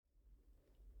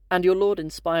And your Lord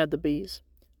inspired the bees.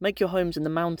 Make your homes in the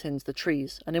mountains, the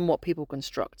trees, and in what people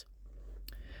construct.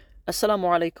 Assalamu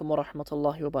alaikum wa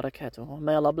rahmatullahi wa barakatuh.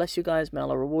 May Allah bless you guys, may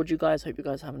Allah reward you guys. Hope you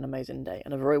guys have an amazing day.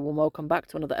 And a very warm welcome back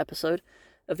to another episode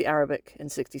of the Arabic in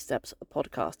 60 Steps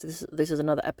podcast. This is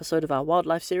another episode of our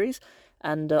wildlife series.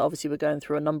 And obviously we're going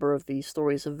through a number of the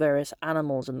stories of various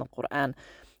animals in the Quran.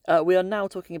 We are now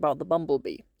talking about the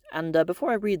bumblebee. And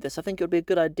before I read this, I think it would be a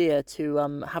good idea to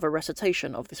have a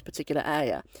recitation of this particular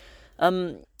ayah.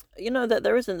 You know that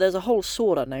there's a whole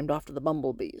surah named after the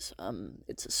bumblebees.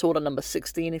 It's surah number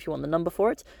 16 if you want the number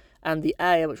for it, and the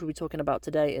ayah which we'll be talking about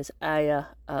today is ayah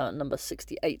number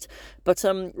 68. But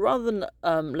rather than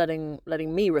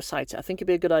letting me recite it, I think it'd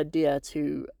be a good idea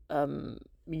to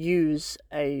use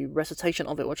a recitation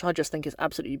of it, which I just think is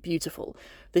absolutely beautiful.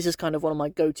 This is kind of one of my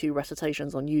go-to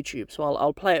recitations on YouTube, so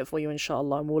I'll play it for you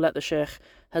inshallah, and we'll let the Sheikh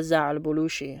Hazza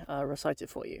al-Bulushi recite it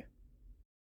for you.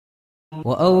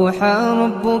 وأوحى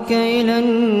ربك إلى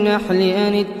النحل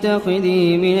أن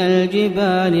اتخذي من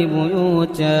الجبال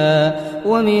بيوتا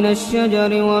ومن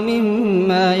الشجر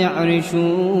ومما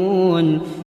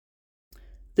يعرشون.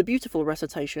 The beautiful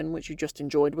recitation which you just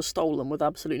enjoyed was stolen with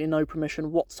absolutely no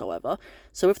permission whatsoever,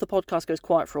 so if the podcast goes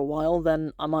quiet for a while,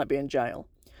 then I might be in jail.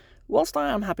 Whilst I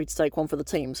am happy to take one for the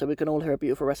team so we can all hear a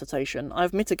beautiful recitation,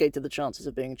 I've mitigated the chances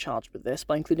of being charged with this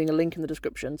by including a link in the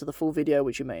description to the full video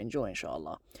which you may enjoy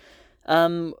inshallah.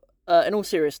 In all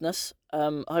seriousness,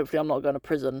 hopefully I'm not going to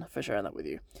prison for sharing that with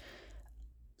you.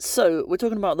 So, we're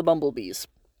talking about the bumblebees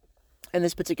in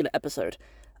this particular episode.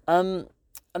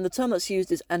 And the term that's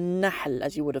used is an-nahl,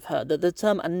 as you would have heard. The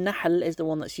term an-nahl is the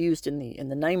one that's used in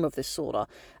the name of this surah.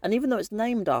 And even though it's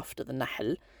named after the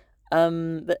nahl,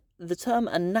 the term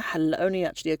an-nahl only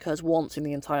actually occurs once in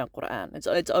the entire Quran.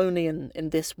 It's only in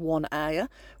this one ayah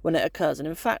when it occurs. And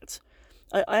in fact,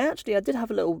 I did have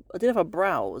a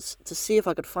browse to see if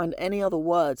I could find any other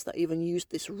words that even used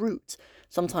this root.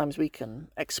 Sometimes we can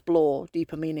explore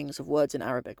deeper meanings of words in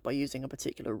Arabic by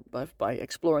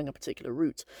exploring a particular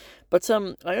root. But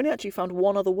I only actually found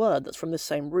one other word that's from this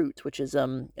same root, which is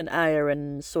an ayah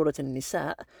in Surah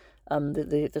An-Nisa,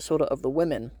 the surah of the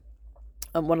women.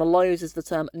 And when Allah uses the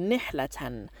term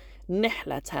nihlatan,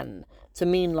 to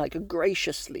mean like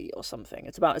graciously or something.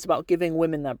 It's about giving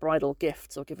women their bridal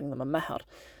gifts or giving them a mahar,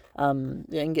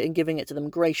 and giving it to them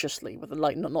graciously, with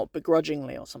like not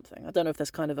begrudgingly or something. I don't know if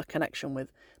there's kind of a connection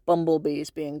with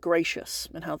bumblebees being gracious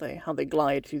and how they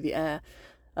glide through the air.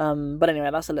 But anyway,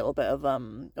 that's a little bit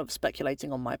of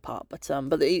speculating on my part. But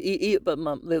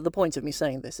the point of me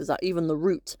saying this is that even the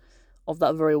root of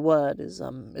that very word is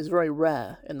very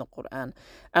rare in the Quran,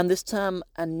 and this term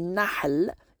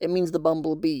an-nahl, it means the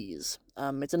bumblebees.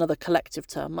 It's another collective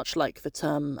term, much like the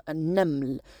term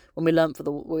an-naml. When we learnt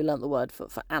the word for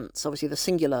ants, obviously the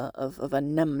singular of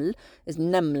an-naml is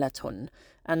namlatun,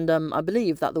 and I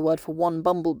believe that the word for one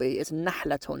bumblebee is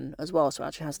nahlatun as well. So it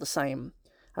actually has the same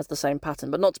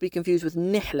pattern, but not to be confused with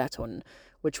nihlatun,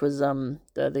 which was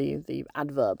the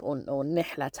adverb, or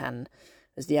nihlatan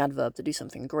is the adverb to do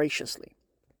something graciously.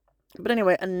 But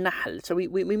anyway, an-nahl. So we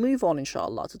move on,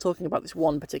 inshallah, to talking about this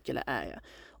one particular ayah.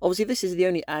 Obviously, this is the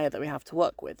only ayah that we have to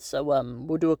work with, so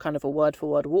we'll do a kind of a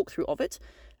word-for-word walkthrough of it,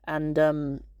 and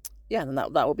then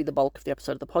that will be the bulk of the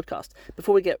episode of the podcast.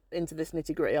 Before we get into this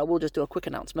nitty-gritty, I will just do a quick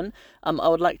announcement. I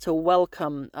would like to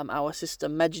welcome our sister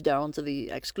Mejda onto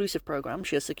the exclusive program.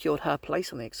 She has secured her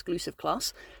place on the exclusive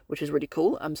class, which is really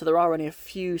cool. So there are only a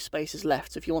few spaces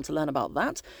left. So if you want to learn about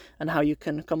that and how you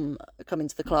can come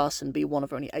into the class and be one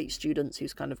of only 8 students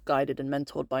who's kind of guided and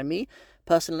mentored by me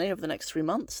personally over the next 3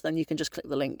 months, then you can just click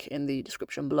the link in the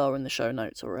description below or in the show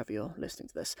notes or wherever you're listening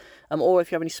to this. Or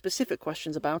if you have any specific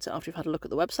questions about it after you've had a look at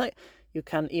the website, you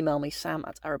can email me,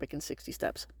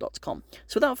 sam@arabicin60steps.com.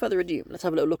 So without further ado, let's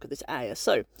have a little look at this ayah.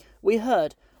 So we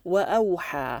heard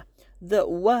وَأَوْحَى. The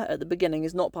wa at the beginning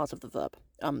is not part of the verb.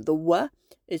 The wa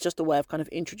is just a way of kind of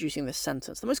introducing this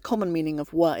sentence. The most common meaning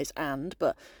of wa is and,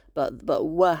 but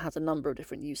wa has a number of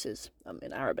different uses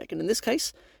in Arabic. And in this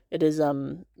case, it is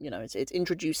it's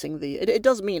introducing the. It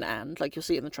does mean and, like you'll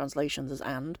see in the translations as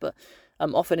and, but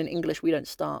often in English we don't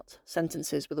start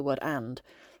sentences with the word and.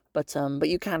 But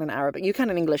you can in Arabic. You can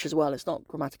in English as well. It's not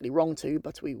grammatically wrong to,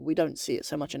 but we don't see it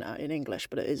so much in English,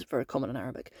 but it is very common in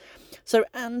Arabic. So,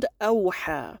 and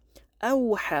awha.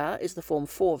 Awha is the form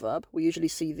for verb. We usually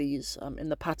see these in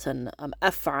the pattern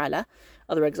af'ala.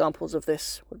 Other examples of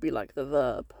this would be like the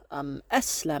verb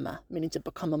aslama, meaning to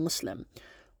become a Muslim,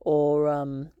 or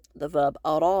the verb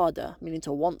arada, meaning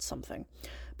to want something.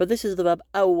 But this is the verb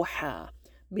awha,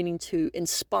 meaning to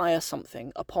inspire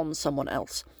something upon someone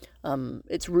else.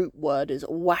 Its root word is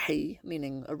wahi,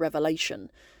 meaning a revelation.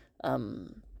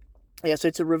 Yeah, so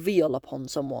to reveal upon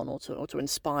someone or to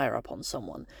inspire upon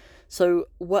someone. So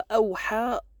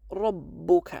وَأَوْحَى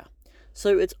رَبُّكَ.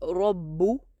 So it's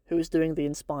Rabbu who is doing the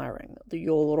inspiring.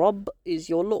 Your Rabb is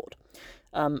your Lord.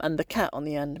 And the cat on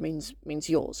the end means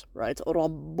yours, right?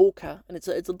 Rabbuka, and it's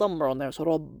a dhamma on there, so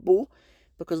Rabbu,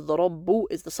 because the Rabbu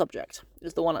is the subject,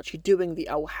 is the one actually doing the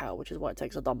awha, which is why it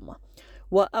takes a dhamma.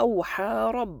 Wa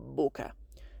awha rabbuka,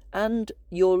 and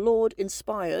your Lord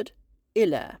inspired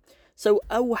ila. So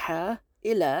awha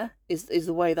ila is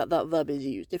the way that verb is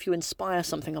used. If you inspire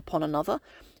something upon another,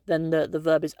 then the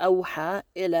verb is awha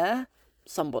ila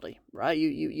somebody, right?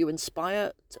 You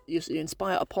inspire you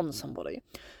inspire upon somebody,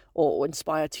 or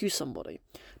inspire to somebody.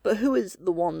 But who is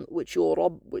the one which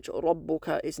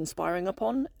Rabbuka is inspiring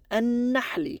upon?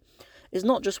 An-Nahli. It's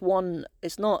not just one.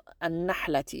 It's not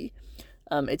an-Nahlati.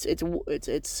 It's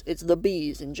the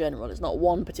bees in general. It's not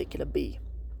one particular bee.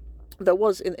 There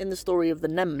was in the story of the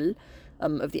Naml,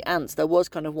 of the ants, there was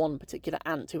kind of one particular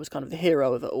ant who was kind of the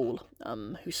hero of it all,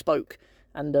 who spoke,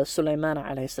 and Sulaiman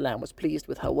alayhi salam was pleased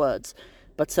with her words.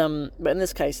 But in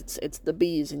this case, it's the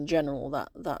bees in general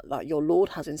that your Lord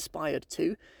has inspired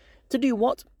to do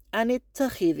what?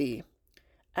 Anittakhidhi.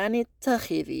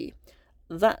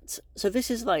 That, so this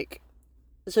is like,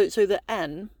 so the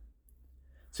N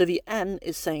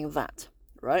is saying that,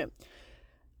 right?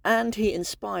 And he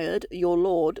inspired your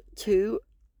Lord to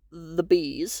the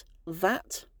bees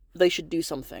that they should do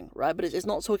something, right? But it's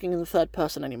not talking in the third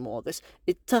person anymore. This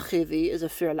ittakhidhi is a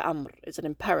fi'l amr, it's an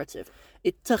imperative.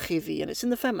 Ittakhidhi, and it's in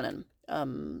the feminine.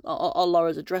 Allah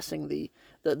is addressing the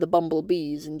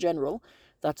bumblebees in general,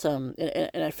 that in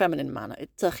a feminine manner.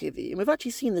 Ittakhidhi. And we've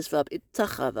actually seen this verb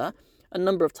ittakhadha a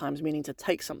number of times, meaning to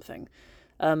take something.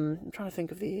 I'm trying to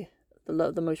think of the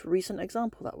most recent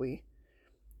example that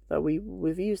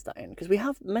we've used that in, because we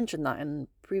have mentioned that in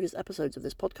previous episodes of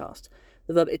this podcast.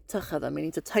 The verb ittakhadha,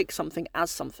 meaning to take something as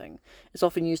something, is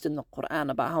often used in the Quran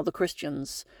about how the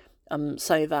Christians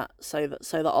say that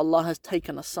Allah has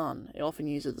taken a son. It often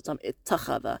uses the term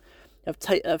ittakhadha,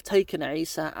 have taken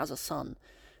Isa as a son,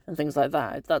 and things like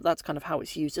that. That's kind of how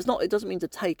it's used. It doesn't mean to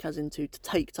take as in to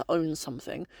take, to own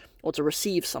something, or to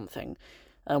receive something.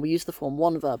 We use the form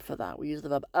one verb for that. We use the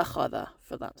verb akhadha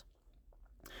for that.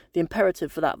 The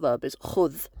imperative for that verb is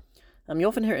khudh. You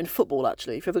often hear it in football,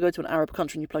 actually. If you ever go to an Arab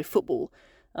country and you play football,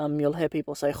 you'll hear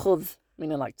people say khudh,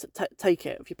 meaning like to take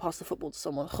it. If you pass the football to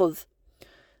someone, khudh.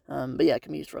 But yeah, it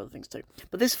can be used for other things too.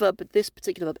 But this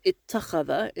particular verb,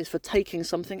 ittakhadha, is for taking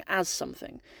something, as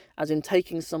in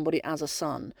taking somebody as a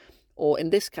son, or in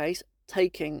this case,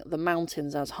 taking the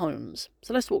mountains as homes.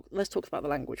 So let's talk about the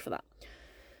language for that.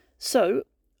 So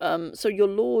your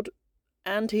Lord,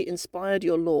 and he inspired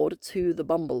your Lord to the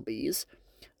bumblebees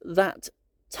that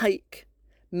take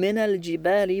min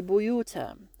al-jibali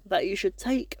buyuta, that you should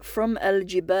take from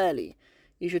al-jibali.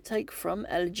 You should take from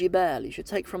al-jibal. You should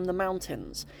take from the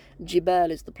mountains.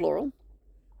 Jibal is the plural,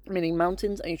 meaning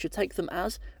mountains, and you should take them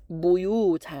as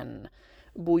buyutan.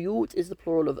 Buyut is the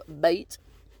plural of bait.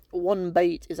 One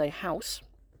bait is a house.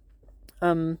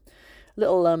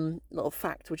 Little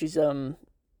fact,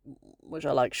 which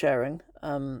I like sharing,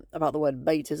 about the word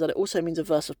bait, is that it also means a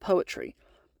verse of poetry.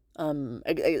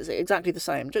 It's exactly the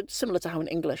same, just similar to how in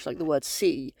English, like the word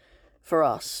sea for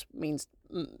us means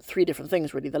three different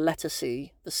things really: the letter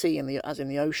C, the sea as in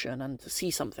the ocean, and to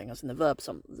see something as in the verb.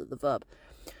 The verb.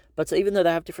 But even though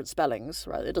they have different spellings,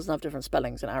 right? It doesn't have different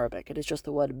spellings in Arabic. It is just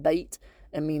the word bait.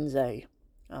 It means a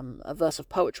verse of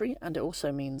poetry, and it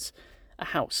also means a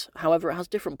house. However, it has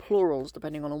different plurals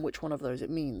depending on which one of those it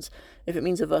means. If it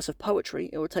means a verse of poetry,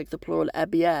 it will take the plural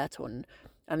abiyatun,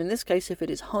 and in this case, if it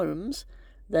is homes,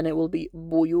 then it will be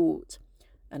buyut.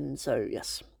 And so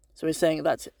yes, so he's saying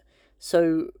that.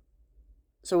 So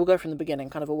we'll go from the beginning,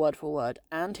 kind of a word for word.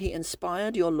 And he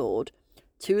inspired your Lord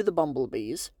to the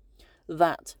bumblebees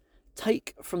that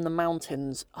take from the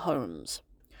mountains homes.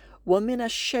 وَمِنَ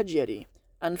الشَّجَرِ,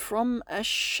 and from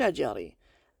ash-shajari,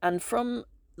 and from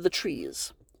the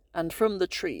trees,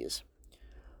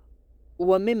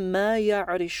 وَمِمَّا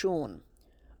يَعْرِشُونَ.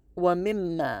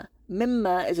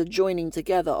 Mimma is a joining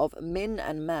together of min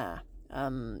and ma.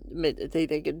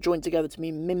 They get joined together to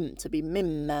mean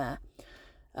mimma.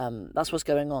 That's what's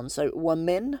going on. So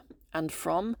wamin, and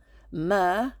from,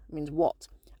 ma means what,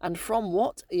 and from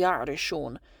what,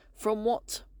 ya'rishun, from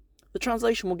what. The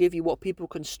translation will give you what people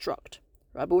construct,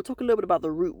 right? But we'll talk a little bit about the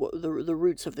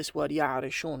roots of this word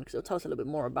ya'rishun, because it'll tell us a little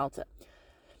bit more about it.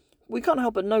 We can't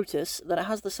help but notice that it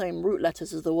has the same root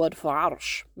letters as the word for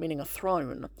arsh, meaning a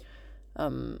throne.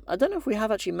 I don't know if we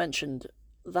have actually mentioned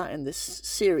that in this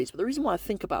series, but the reason why I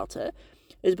think about it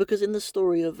is because in the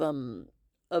story of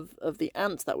the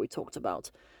ant that we talked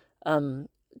about,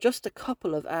 just a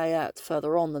couple of ayat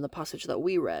further on than the passage that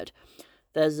we read,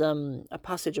 there's a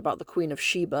passage about the Queen of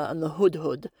Sheba and the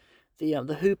Hudhud,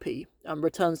 the Hoopy,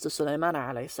 returns to Sulaiman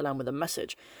alayhi salam with a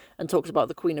message and talks about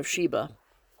the Queen of Sheba.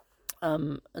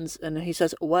 And he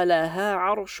says, وَلَهَا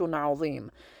عَرْشٌ عَظِيمٌ,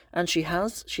 and she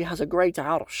has a great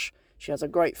arsh, she has a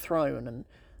great throne. And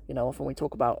often we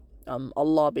talk about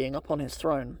Allah being upon his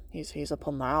throne. He's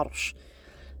upon the arsh.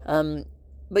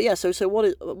 But yeah, so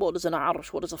what does an arsh,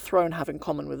 what does a throne have in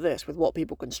common with this, with what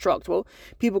people construct? Well,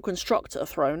 people construct a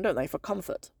throne, don't they, for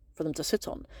comfort, for them to sit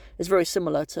on. It's very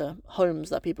similar to homes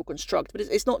that people construct, but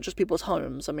it's not just people's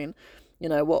homes. I mean,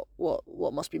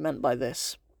 what must be meant by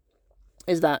this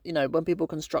is that, when people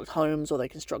construct homes, or they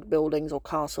construct buildings or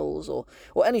castles or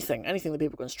anything that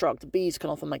people construct, bees can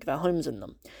often make their homes in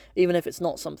them, even if it's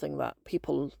not something that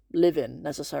people live in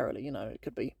necessarily. It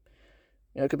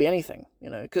could be anything.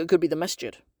 It could be the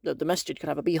masjid. The masjid could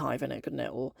have a beehive in it, couldn't it?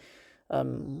 Or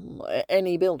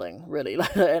any building, really.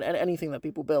 Anything that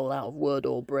people build out of wood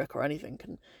or brick or anything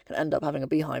can end up having a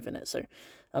beehive in it. So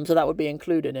that would be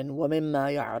included in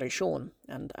وَمِمَّا يَعْرِشُونَ,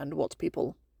 and what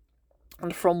people,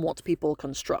 and from what people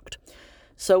construct.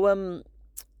 So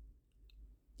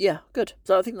yeah, good.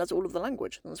 So I think that's all of the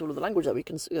language. That's all of the language that we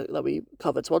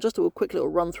covered. So I'll just do a quick little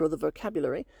run through of the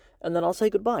vocabulary, and then I'll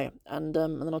say goodbye, and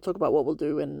then I'll talk about what we'll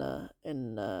do in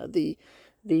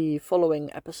the following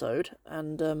episode,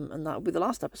 and that will be the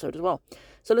last episode as well.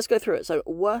 So let's go through it. So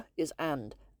wa is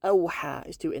and, awha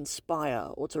is to inspire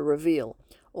or to reveal,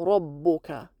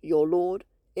 rabbuka, your Lord,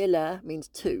 ila means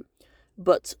to.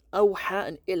 But awha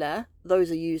and ila, those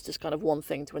are used as kind of one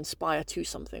thing, to inspire to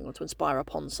something or to inspire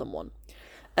upon someone.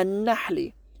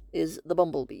 An-nahli is the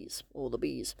bumblebees or the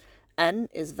bees. An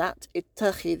is that.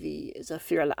 Ittakhidhi is a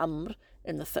fi'l amr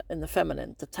in the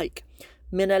feminine, to take.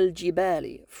 Min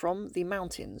al-jibali, from the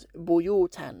mountains.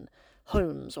 Buyutan,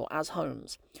 homes or as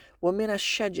homes. Wa min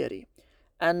ash-shajari,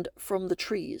 and from the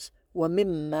trees. Wa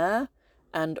mimma,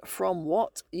 and from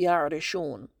what?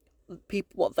 Ya'rishun,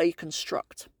 people, what they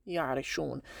construct.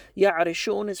 Ya'rishun.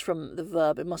 Ya'rishun is from the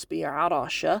verb, it must be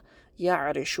arasha,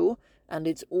 ya'rishu, and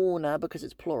it's una because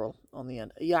it's plural on the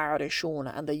end.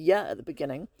 Ya'rishuna, and the ya at the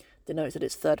beginning denotes that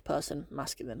it's third person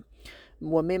masculine.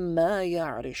 Wa mimma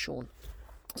ya'rishun.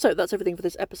 So that's everything for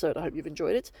this episode. I hope you've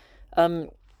enjoyed it.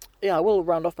 I will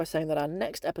round off by saying that our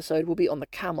next episode will be on the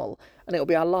camel, and it will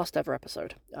be our last ever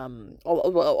episode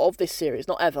of this series.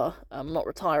 Not ever. I'm not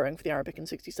retiring for the Arabic in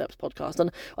 60 Steps podcast,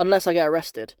 and unless I get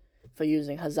arrested for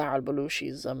using Hazar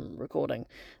al-Balushi's recording,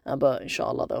 but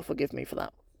inshallah they'll forgive me for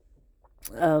that.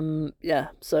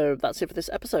 So that's it for this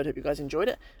episode. Hope you guys enjoyed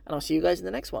it, and I'll see you guys in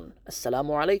the next one.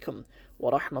 Assalamu alaikum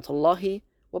wa rahmatullahi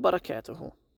wa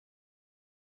barakatuhu.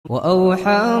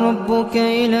 وأوحى ربك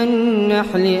إلى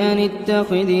النحل أن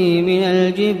اتخذي من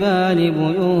الجبال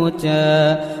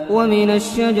بيوتا ومن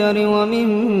الشجر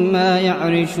ومما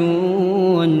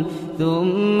يعرشون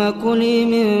ثم كلي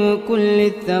من كل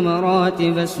الثمرات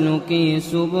فاسلكي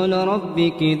سبل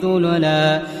ربك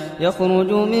ذللا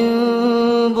يخرج من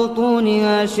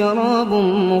بطونها شراب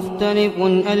مختلف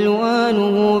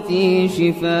ألوانه فيه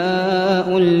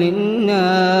شفاء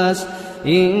للناس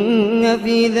إن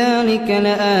في ذلك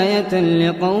لآية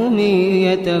لقوم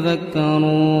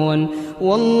يتفكرون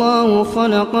والله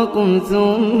خلقكم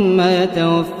ثم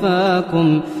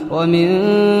يتوفاكم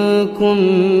ومنكم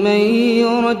من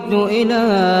يرد إلى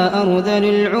أرذل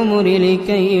العمر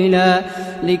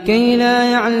لكي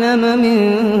لا يعلم من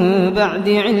بعد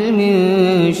علم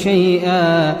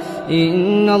شيئا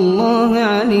إن الله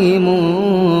عليم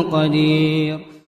قدير.